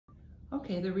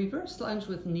Okay, the reverse lunge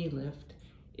with knee lift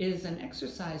is an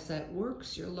exercise that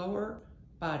works your lower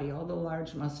body, all the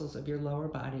large muscles of your lower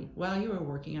body, while you are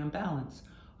working on balance.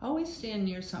 Always stand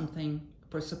near something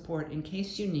for support in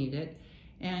case you need it,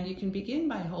 and you can begin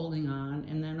by holding on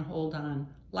and then hold on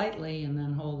lightly and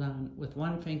then hold on with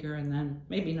one finger and then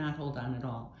maybe not hold on at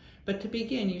all. But to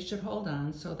begin, you should hold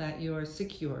on so that you are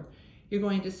secure. You're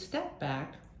going to step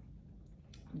back,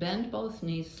 bend both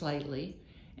knees slightly,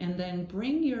 and then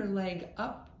bring your leg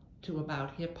up to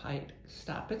about hip height.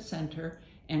 Stop at center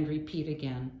and repeat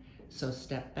again. So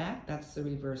step back, that's the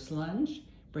reverse lunge.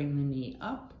 Bring the knee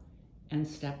up and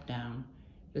step down.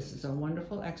 This is a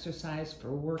wonderful exercise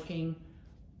for working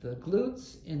the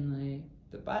glutes in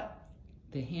the butt,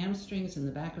 the hamstrings in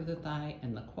the back of the thigh,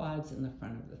 and the quads in the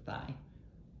front of the thigh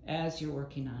as you're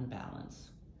working on balance.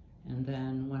 And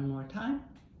then one more time.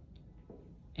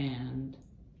 And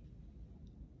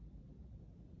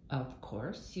of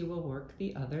course, you will work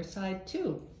the other side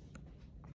too.